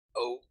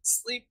No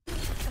sleep.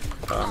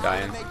 Oh, I'm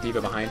dying.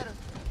 D.Va behind.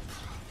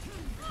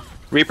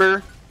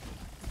 Reaper.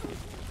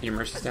 Your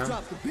Mercy's down.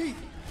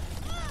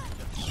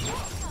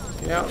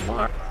 Yeah,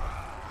 Mark.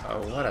 Oh,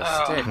 what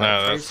a stick.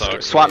 No, that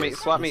sucks.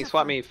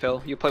 Swap me,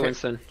 Phil. You play Okay.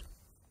 Winston.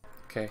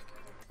 Okay.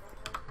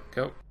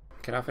 Go.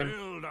 Get off him.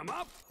 Build 'em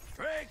up,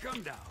 break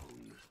 'em down.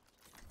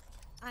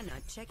 I'm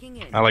not checking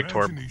in. I like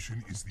Torb.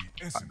 Imagination is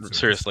the essence of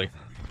Seriously.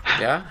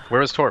 Yeah?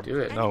 Where is Torb? Do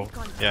it. No.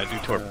 Yeah, do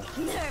Torb.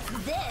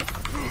 Nerf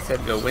this. He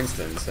said go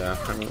Winston, so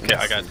I mean, Okay,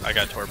 I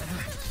got Torb.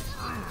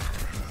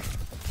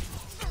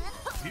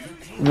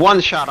 One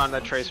shot on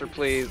that tracer,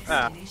 please.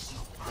 Ah.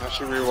 Now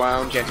she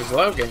rewound. Genji's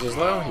low, Genji's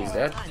low, he's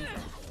dead.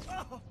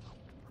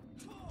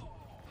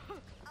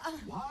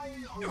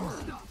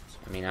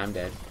 I mean, I'm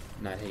dead.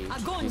 Not he.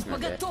 He's not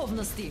dead.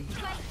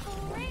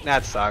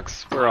 That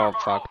sucks. We're all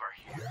fucked.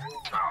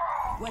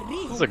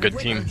 This is a good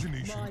team.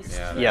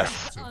 Yeah,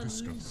 Yes.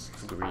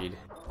 agreed.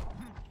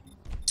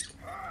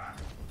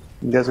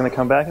 You guys gonna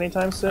come back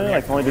anytime soon?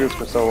 I can only do this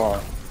for so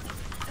long.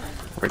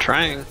 We're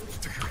trying.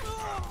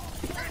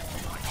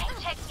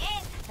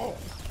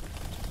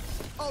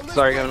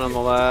 Sorry, going on the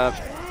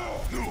left.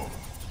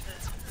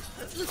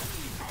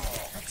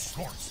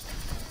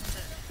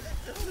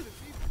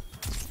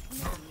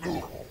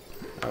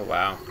 Oh,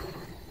 wow.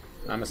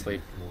 I'm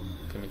asleep.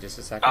 Give me just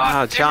a second.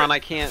 Ah, John, I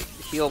can't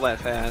heal that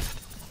fast.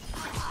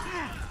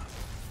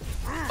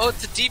 Oh,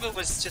 the D.Va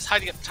was just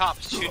hiding up top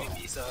shooting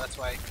me, so that's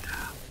why.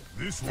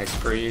 Nice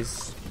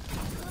freeze.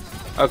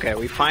 Okay,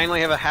 we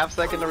finally have a half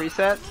second to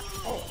reset.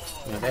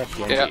 Yeah, they have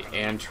Genji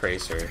and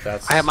Tracer.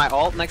 That's. I have my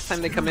ult next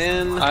time they come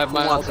in. I have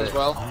my Who ult wants as it?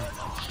 well.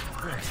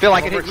 Phil,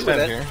 I can hit you with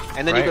Overextend it, here.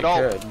 and then you could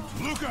ult.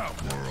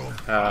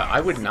 Good.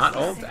 I would not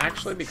ult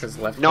actually because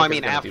left No, I click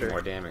is mean gonna after. do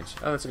more damage.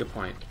 Oh, that's a good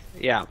point.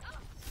 Yeah.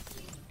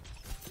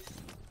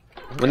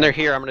 When they're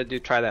here, I'm gonna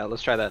try that.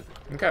 Let's try that.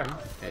 Okay,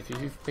 if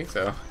you think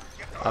so,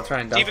 I'll try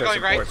and dump D.Va their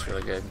going right? support's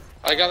really good.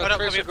 I got Hold a up,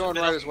 tracer let me- going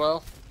right as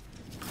well.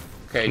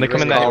 Okay, They you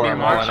come in ready that to area, be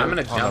Mark? Mark, I'm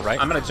gonna on the jump. right.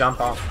 I'm gonna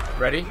jump off.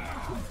 Ready?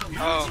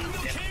 Oh,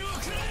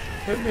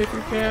 Hit me if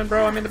you can,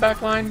 bro. I'm in the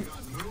back line.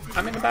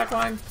 I'm in the back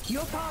line.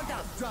 You're powered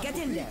up. Get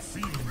in there.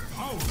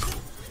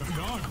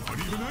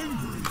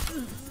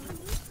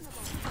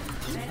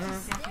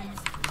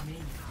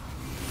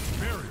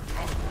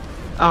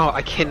 Oh,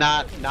 I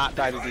cannot not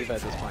die to D.Va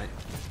at this point.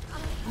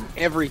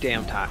 Every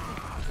damn time.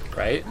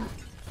 Right?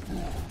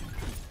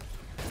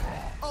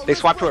 They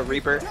swapped to a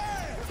Reaper.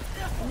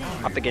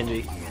 Off the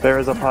Genji. There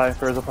is up high,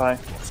 there is up high.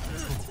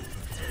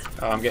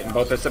 Oh, I'm getting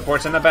both the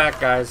supports in the back,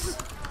 guys.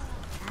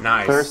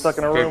 Nice. They're stuck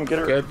in a room, get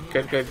her.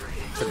 Good. Good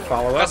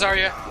follow up.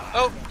 Azaria.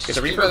 Oh, Get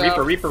the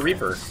Reaper.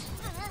 Reaper.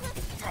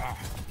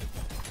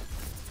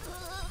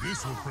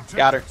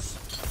 Got her.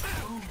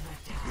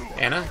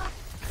 Anna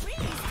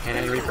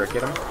and Reaper,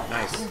 get him.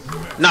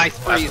 Nice. Nice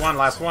freeze.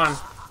 Last one.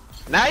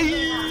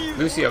 Nice.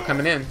 Lucio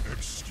coming in.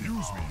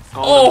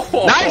 Oh,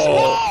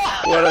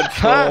 nice. What a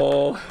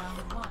troll.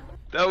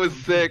 That was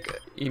sick.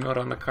 Emote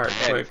on the cart,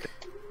 quick.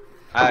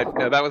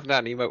 No, that was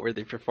not an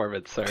emote-worthy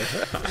performance, sir.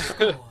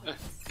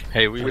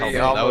 Hey, we held it.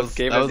 almost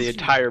gave her the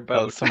entire That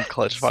boat. was some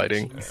clutch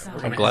fighting. I'm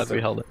gonna glad have to-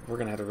 we held it. We're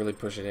gonna have to really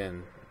push it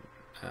in.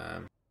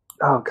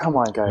 Oh, come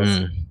on,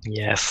 guys.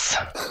 Yes.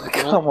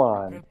 Come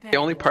on. The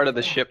only part of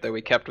the ship that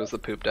we kept was the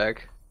poop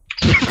deck.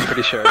 I'm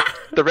pretty sure.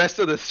 The rest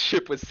of the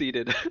ship was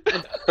seated.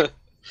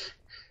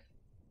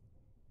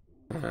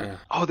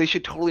 Oh, they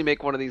should totally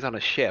make one of these on a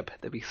ship.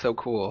 That'd be so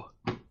cool.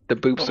 The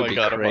boops Oh would my be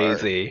God,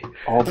 crazy.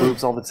 All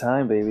boobs all the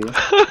time, baby.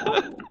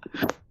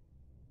 As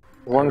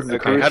long as the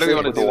Okay, cruise how do we ship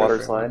wanna with the do water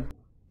this? slide,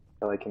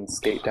 so I can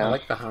skate I down.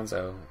 like the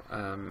Hanzo,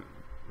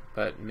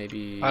 but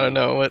maybe. I don't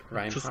know what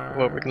Reinhardt.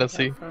 what we're gonna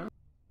see.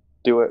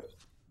 Do it.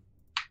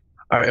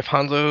 Alright, if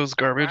Hanzo's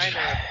garbage,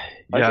 Reinhardt.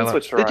 I yeah, can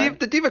switch to Ryan.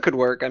 The D.Va could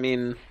work. I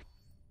mean,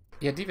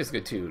 Yeah, D.Va's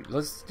good too.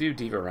 Let's do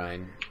D.Va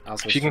Ryan. I'll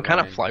switch she can to kind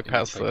of Ryan fly and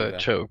past play the D.Va.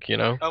 choke, you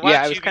know? Oh, why yeah,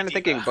 don't I was you kind of do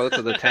thinking D.Va? both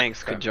of the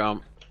tanks could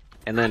jump,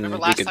 and then Remember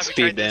we last could time we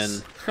speed tried in.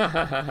 this?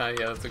 Yeah,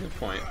 that's a good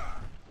point.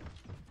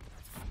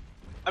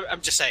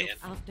 I'm just saying.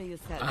 After you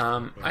said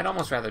I'd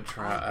almost rather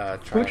try.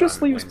 Who it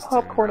just on leaves Winston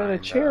popcorn in a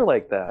Ryan, chair though.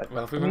 like that?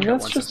 Well, if we I mean, only got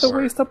that's one just a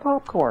support, waste of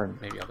popcorn.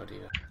 maybe I'll go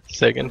D.Va.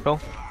 Say again, Phil?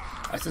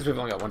 Since we've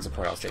only got one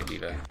support, I'll stay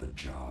D.Va.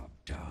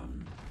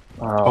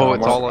 Oh,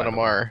 it's Amar. all on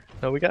Amar.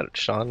 No, we got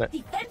Sean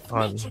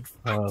on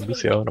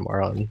Lucio and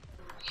Amar on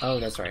Oh,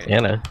 that's right.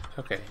 Anna.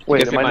 Okay, Wait,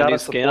 guys am see I my not new a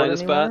skin on support this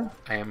spot? anymore?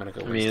 I am gonna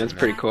go. I mean, Winston it's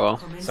pretty then. cool.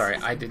 Sorry,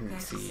 I didn't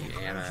see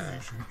Anna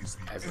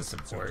as a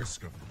support. Is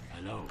You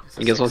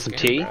guys this want some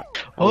skin, tea? bro?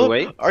 Oh,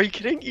 wait. Are you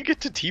kidding? You get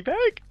to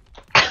teabag?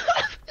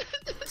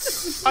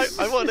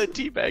 I want a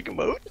teabag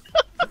emote.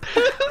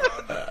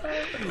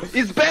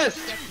 He's best!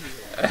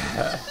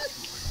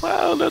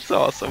 Wow, that's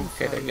awesome.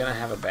 Okay, they're gonna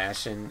have a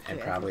Bastion and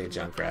probably a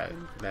Junkrat.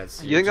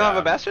 That's. You think they'll have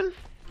a Bastion?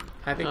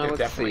 I think Oh, they're let's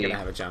definitely see. gonna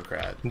have a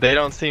Junkrat. They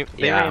don't seem.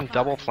 They Yeah. mean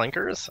double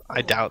flankers?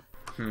 I doubt.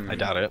 I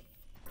doubt it.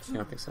 You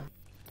don't think so?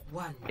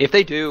 If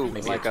they do,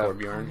 Maybe like a a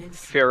Torbjorn.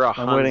 Pharah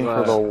I'm waiting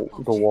for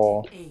Hanzo, the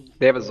wall.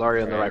 they have a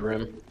Zarya in the right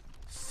room.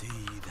 See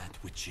that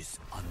which is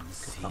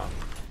unseen. Oh.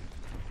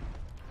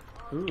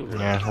 Ooh.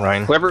 Yeah,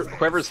 Ryan.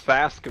 Whoever's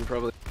fast can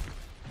probably.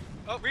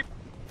 Oh, Reaper.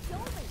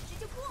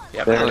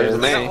 Yep, There it There's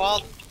is. me. Got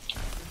walled.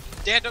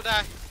 Dan, don't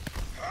die.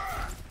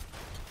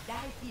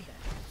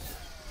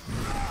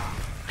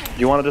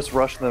 You want to just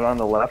rush them on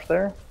the left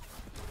there?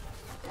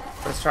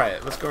 Let's try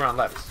it. Let's go around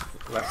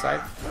left. Left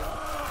side.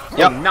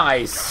 Yep. Oh,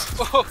 nice.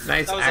 Whoa,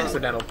 Nice that was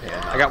accidental pin.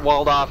 I got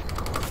walled off.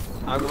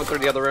 I'm going through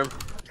the other room.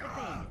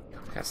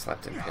 Got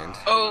slapped and pinned.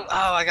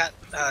 I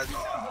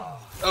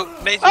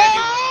got. Mage.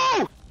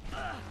 Oh!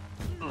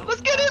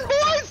 Let's get in,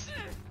 boys!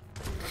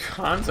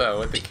 Hanzo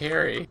with the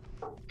carry.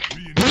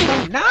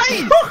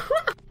 Nice!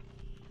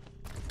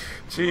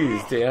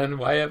 Jeez, Dan,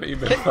 why haven't you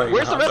been playing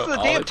Where's the rest Hanzo of the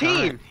all damn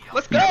time? team?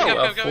 Let's go!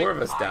 Well, Go. 4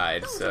 of us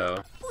died, so...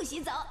 And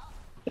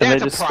That's they a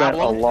just spent a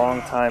problem.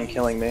 long time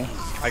killing me.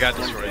 I got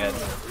destroyed.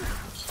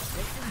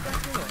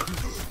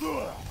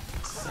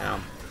 No.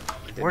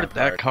 Where did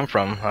that come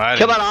from? I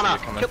Kill didn't that see Ana!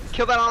 it coming.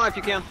 Kill that Ana if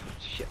you can.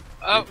 Shit.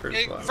 Oh, Reaper's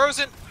hey, low.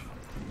 frozen.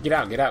 Get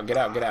out, get out, get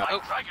out, get out.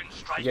 Oh,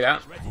 Get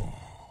out.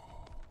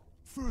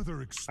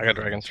 Further I got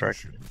Dragon Strike.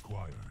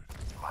 required.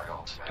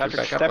 Patrick,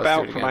 back up, step let's do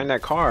out it from again. behind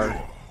that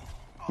car.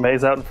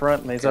 May's out in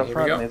front. May's out here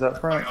we front. go. May's out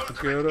front. Get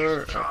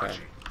her. Okay.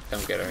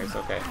 Don't get her, it's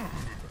okay.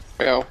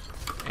 Go.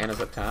 Anna's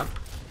up top.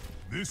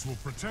 This will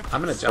protect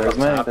I'm gonna jump There's up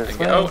May, top there's and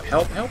get... May. Oh,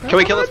 help. Can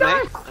we kill this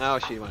May? Oh,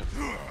 she went.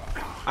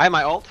 I have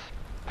my ult.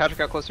 Patrick,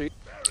 how close are you?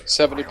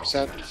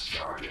 70%.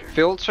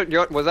 Phil,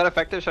 was that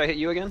effective? Should I hit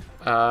you again?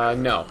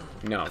 No.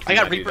 No. I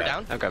got do Reaper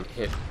not do down. Okay.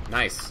 Hit.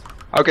 Nice.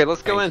 Okay,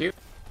 let's go Thank in. you.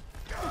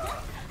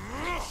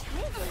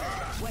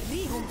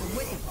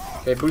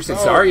 They boosted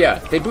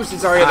Zarya. They boosted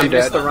Zarya. I'm They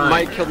missed dead. the run.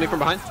 Mike killed me from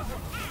behind.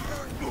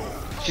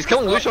 She's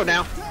killing Lucio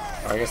now.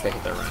 Oh, I guess they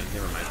hit their run.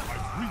 Never mind.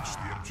 I've reached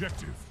the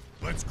objective.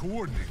 Let's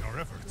coordinate our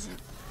efforts.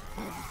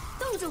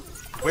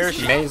 Where is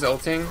she? May's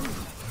ulting.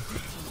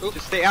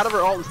 Just stay out of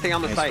her ult and stay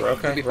on the site. we're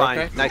okay, You'll be we're fine.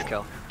 okay. Nice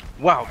kill.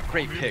 Wow,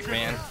 great pick,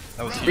 man.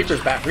 That was huge.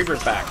 Reaper's back.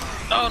 Reaper's back.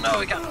 oh no,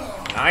 we got.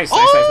 Nice.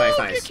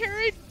 Get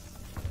carried.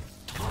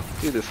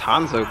 Dude, this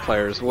Hanzo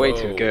player is way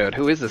too Whoa. good.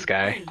 Who is this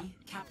guy?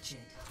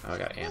 Oh, I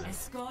got Anna.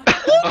 Oh,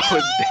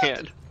 it's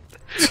Dan.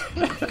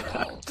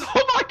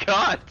 Oh my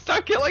god!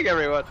 Stop killing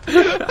everyone! I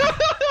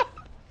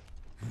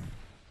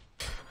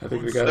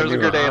think we got There's a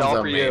new grenade all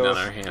Hanzo for main you. on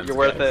our hands. You're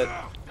worth guys. it.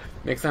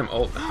 Next time,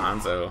 ult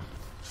Hanzo.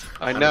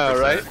 I know,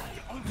 100%. right?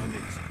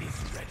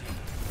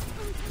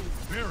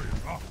 Very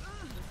rough.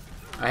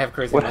 I have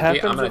crazy What monkey.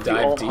 happens I'm gonna if you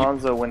dive ult deep.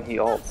 Hanzo when he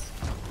ults?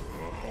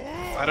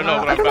 I don't know,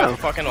 but I'm about to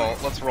fucking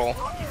ult. Let's roll.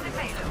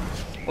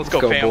 Let's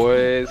go, fam.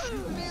 boys.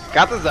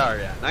 Got the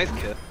Zarya. Nice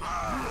kill.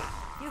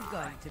 You're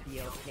going to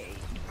be okay.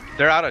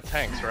 They're out of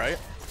tanks, right?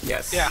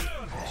 Yes. Yeah.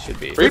 Should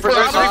be. Reaper's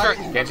Reaper.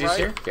 outside. Genji's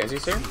here.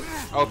 Genji's here.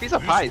 Oh, if he's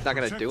up high, he's not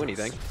gonna do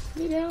anything.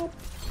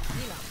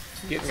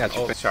 Get got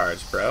some you. ult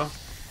charge, bro.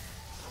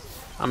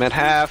 I'm at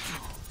half.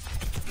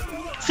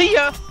 See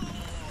ya!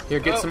 Here,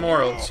 get some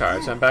more ult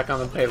charge. I'm back on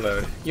the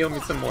payload. Heal me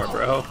some more,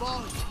 bro.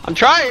 I'm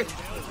trying!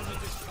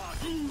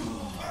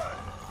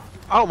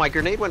 Oh, my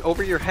grenade went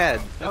over your head.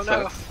 That Oh,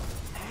 no.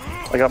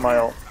 sucks. I got my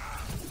ult.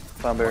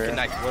 Found barrier.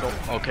 Nice little.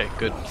 Okay,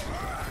 good.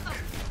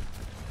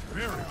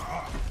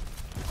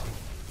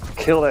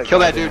 Kill that. Kill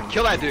guy, that dude.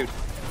 Kill that dude.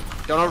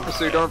 Don't over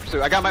pursue. Don't over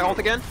pursue. I got my ult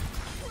again.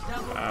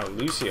 Wow,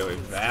 Lucio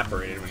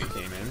evaporated when he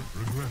came in.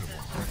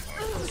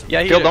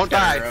 Yeah, he Phil, did don't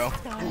sky die. arrow.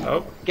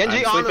 Oh,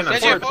 Genji I'm on the sleeping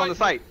Genji, support. boy. On the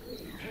site.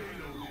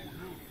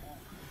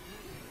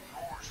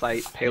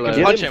 Site payload.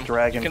 Get Punch him, him.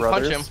 Dragon You can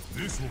punch Brothers. him.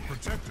 This will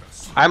protect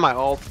us. I have my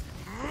ult.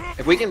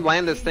 If we can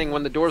land this thing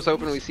when the doors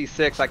open and we see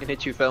 6, I can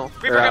hit you, Phil.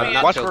 Reaper Or, coming in.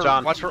 not Watch Phil, for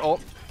John. watch for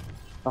ult.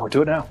 Oh,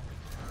 do it now.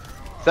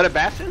 Is that a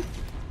Bastion?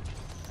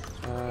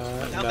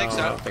 no, don't think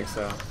so. I don't think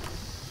so.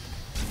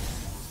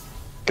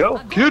 Go.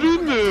 Get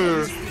in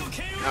there!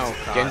 Oh,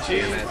 God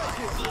Genji? damn it.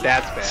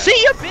 That's bad.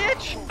 See ya,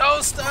 bitch!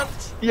 Oh, stun.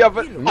 Yeah,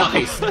 but...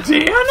 Nice,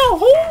 Dan!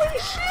 Holy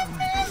shit,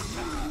 man!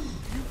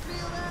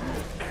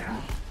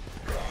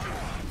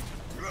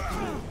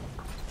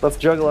 Let's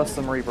juggle us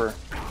some Reaper.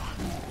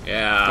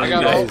 Yeah, I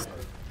got nice. ult.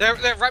 They're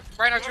right.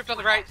 Reinhardt trooped on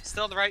the right.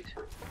 Still on the right.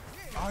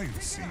 I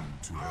seem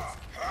to have.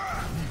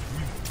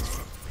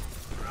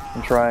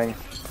 I'm trying.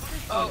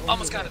 Oh,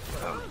 almost got it.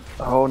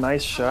 Oh,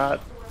 nice shot.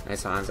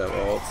 Nice Hanzo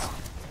ult.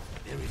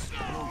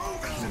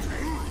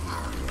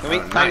 Can we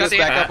Oh, time nice. this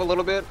back Pat. up a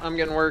little bit? I'm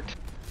getting worked.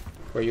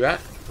 Where you at?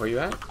 Where you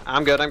at?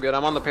 I'm good.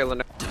 I'm on the payload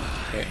now.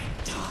 Okay.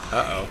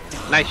 Uh-oh.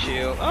 Nice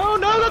shield. Oh,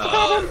 no, that's a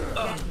problem!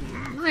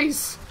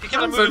 Nice! You can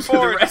Hanzo move to the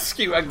forward.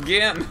 rescue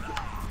again!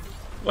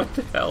 What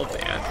the hell,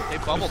 Dan? They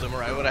bubbled him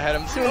or I would have had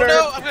him Oh sooner.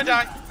 no, I'm gonna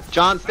die.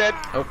 John's dead.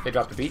 Oh, they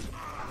dropped the beat.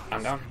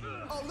 I'm down.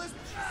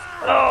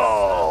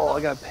 Oh,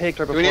 I got picked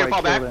right Do before we need I to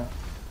fall killed back? him.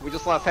 We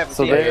just lost half the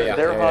So team.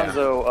 their yeah.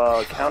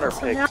 Hanzo counter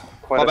picked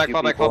quite Fall a back, few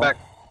fall back, people. fall back.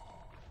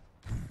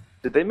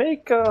 Did they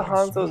make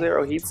Hanzo's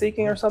arrow heat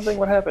seeking or something?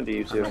 What happened to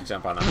you I'm two? gonna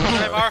jump on him.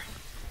 MR.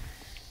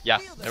 Yeah,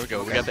 there we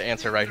go. We got the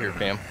answer right here,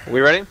 fam.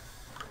 We ready?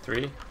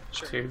 3,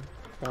 2,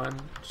 1.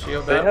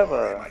 Shield They up. have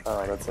a.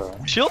 Oh, that's a.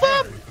 Shield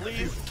up,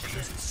 please.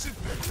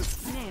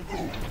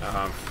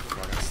 We're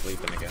gonna sleep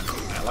in again.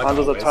 I like Hanzo's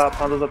up always. top.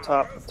 Hanzo's up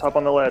top. Top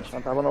on the ledge.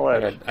 On top on the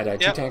ledge. I died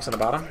 2 Yep. tanks on the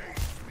bottom.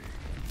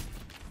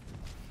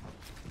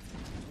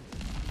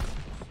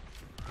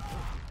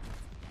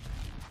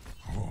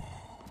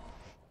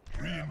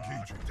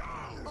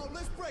 Oh,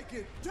 let's break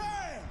it. Damn!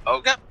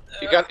 Oh, God.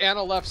 You got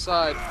Anna left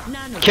side.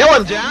 Kill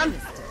him, John!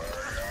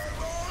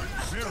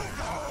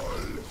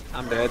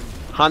 I'm dead.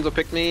 Hanzo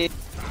picked me.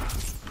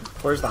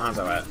 Where's the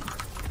Hanzo at?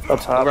 Up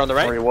top, Over on the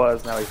right? where he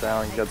was, now he's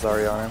down. You got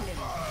Zarya on him.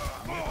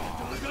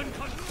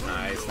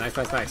 Nice, nice,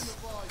 nice, nice.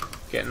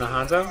 Getting the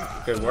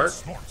Hanzo. Good work.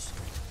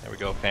 There we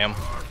go, fam.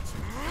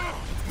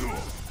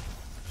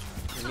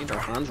 We need our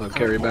Hanzo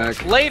carry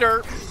back.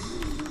 Later.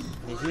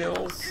 He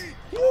heals.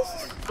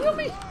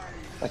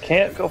 I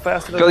can't go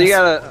faster than Phil, you this.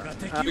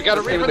 gotta. We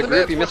gotta stay Reaper with the the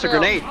group. mid, You missed a watch out.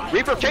 grenade.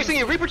 Reaper chasing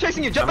you. Reaper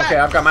chasing you. Jump I'm okay,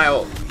 back. I've got my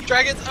ult.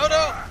 Dragons. Oh,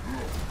 no.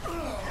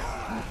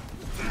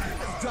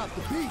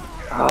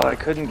 Oh, I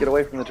couldn't get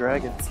away from the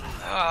dragons.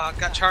 Oh,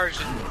 got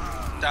charged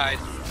and died.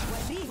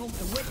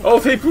 Oh,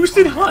 they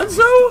boosted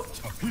Hanzo?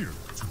 Appear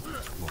to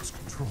have lost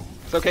control.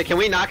 It's okay. Can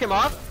we knock him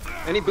off?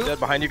 Any boost? Dead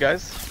behind you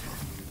guys.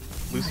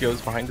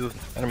 Lucio's behind the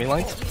enemy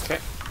lines. Okay.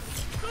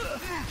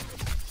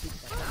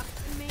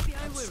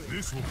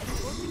 This will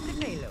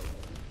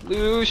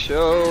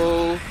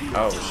Lucio.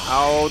 Oh,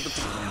 Ow.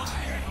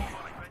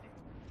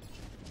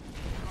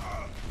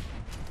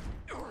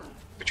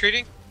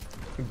 Retreating.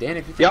 Dan,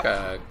 if you Yep.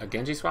 think a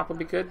Genji swap would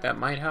be good, that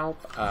might help.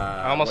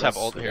 I almost have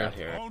ult here.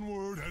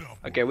 onward and up.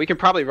 Okay, we can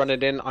probably run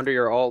it in under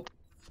your ult.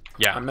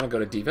 Yeah, I'm gonna go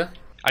to Diva.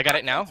 I got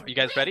it now. Are you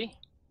guys ready?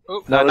 No,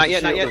 there's not a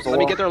yet, not shield, yet. there's a Let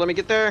me wall. get there. Let me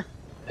get there.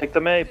 Pick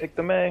the Mei, pick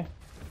the Mei.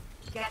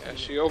 Yeah,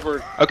 she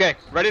over. Okay,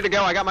 ready to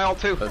go. I got my ult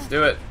too. Let's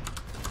do it.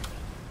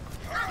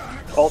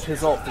 Ult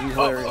his ult, he's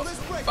hilarious.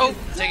 Oh,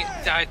 dang it.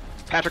 Died.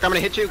 Patrick, I'm gonna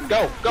hit you.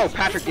 Go, go,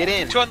 Patrick, get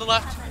in. 2 on the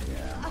left.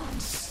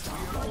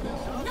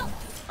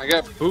 I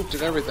got booped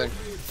and everything.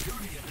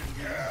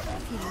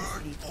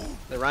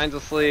 The Ryan's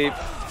asleep.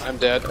 I'm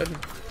dead.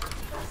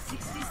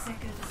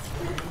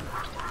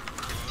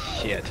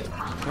 Shit.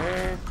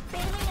 Okay.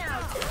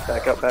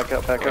 Back up, back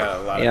up, back We got up.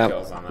 a lot Yeah, of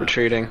kills on that.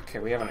 retreating. Okay,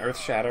 we have an Earth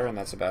Shatter, and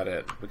that's about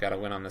it. We gotta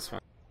win on this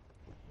one.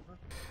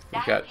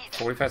 We've got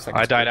 45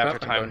 seconds. I died to group after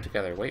up and time. go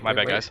together. Wait, My wait,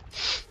 bad, wait. guys.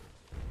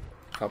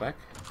 Call back.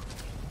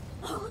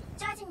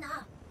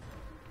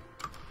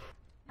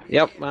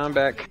 Yep, I'm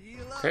back.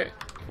 Okay.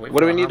 Wait What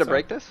do for we need to Hanzo.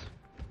 break this?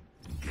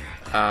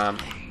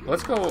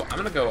 Let's go. I'm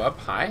gonna go up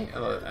high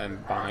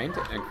and behind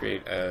and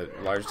create a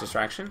large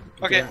distraction.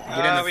 Okay,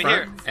 Get in the we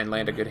front here. and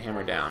land a good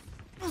hammer down.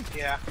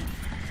 Yeah.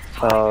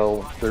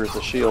 Oh, there's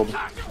a shield.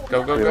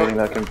 Go, go, Do you go. think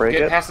that can break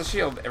Get it? past the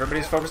shield.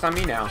 Everybody's focused on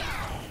me now.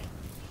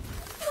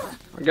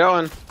 We're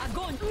going.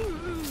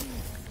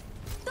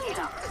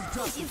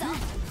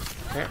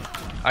 Okay.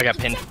 I got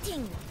pinned.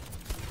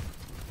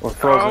 We're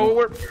frozen. Oh,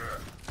 we're...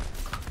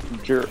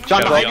 Jer-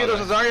 John, Gotta behind be you, on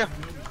there's a Zarya.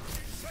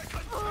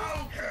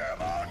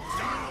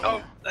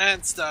 Oh, and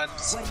it's done.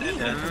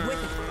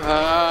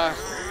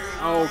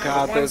 Oh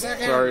god, One this.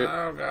 second. Sorry.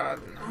 Oh god.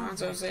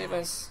 Hanzo, save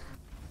us.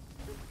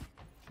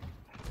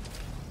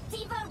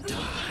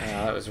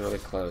 Yeah, that was really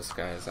close,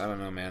 guys. I don't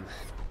know, man.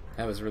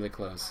 That was really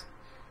close.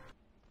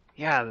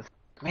 Yeah,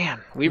 man,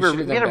 we We should've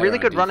had done a better really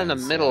on good run in the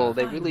defense, middle. yeah.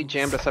 They really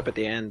jammed us up at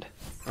the end.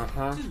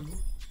 Uh-huh.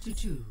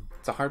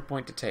 It's a hard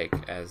point to take,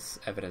 as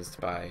evidenced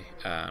by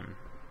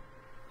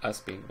us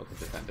being able to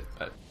defend it.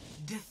 But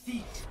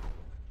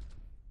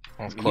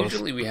That was close.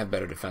 usually we have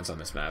better defense on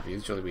this map.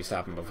 Usually we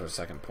stop them before the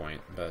second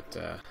point, but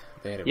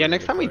they had a Yeah, really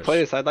next good time we push. play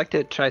this, I'd like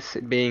to try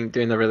doing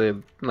the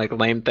really like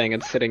lame thing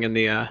and sitting in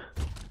the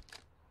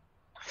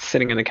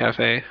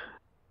cafe.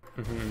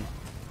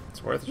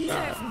 It's worth a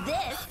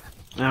shot.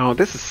 No,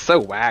 this is so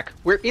whack.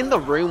 We're in the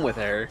room with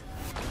her.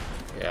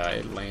 Yeah,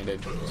 it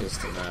landed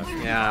just enough.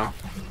 Yeah.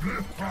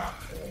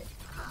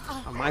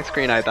 On my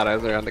screen, I thought I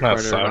was around the That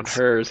corner. On sucks.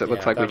 hers, it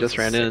looks Yeah, like we that was just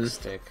a ran sick in.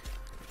 Stick.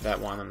 That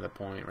won them the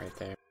point right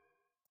there.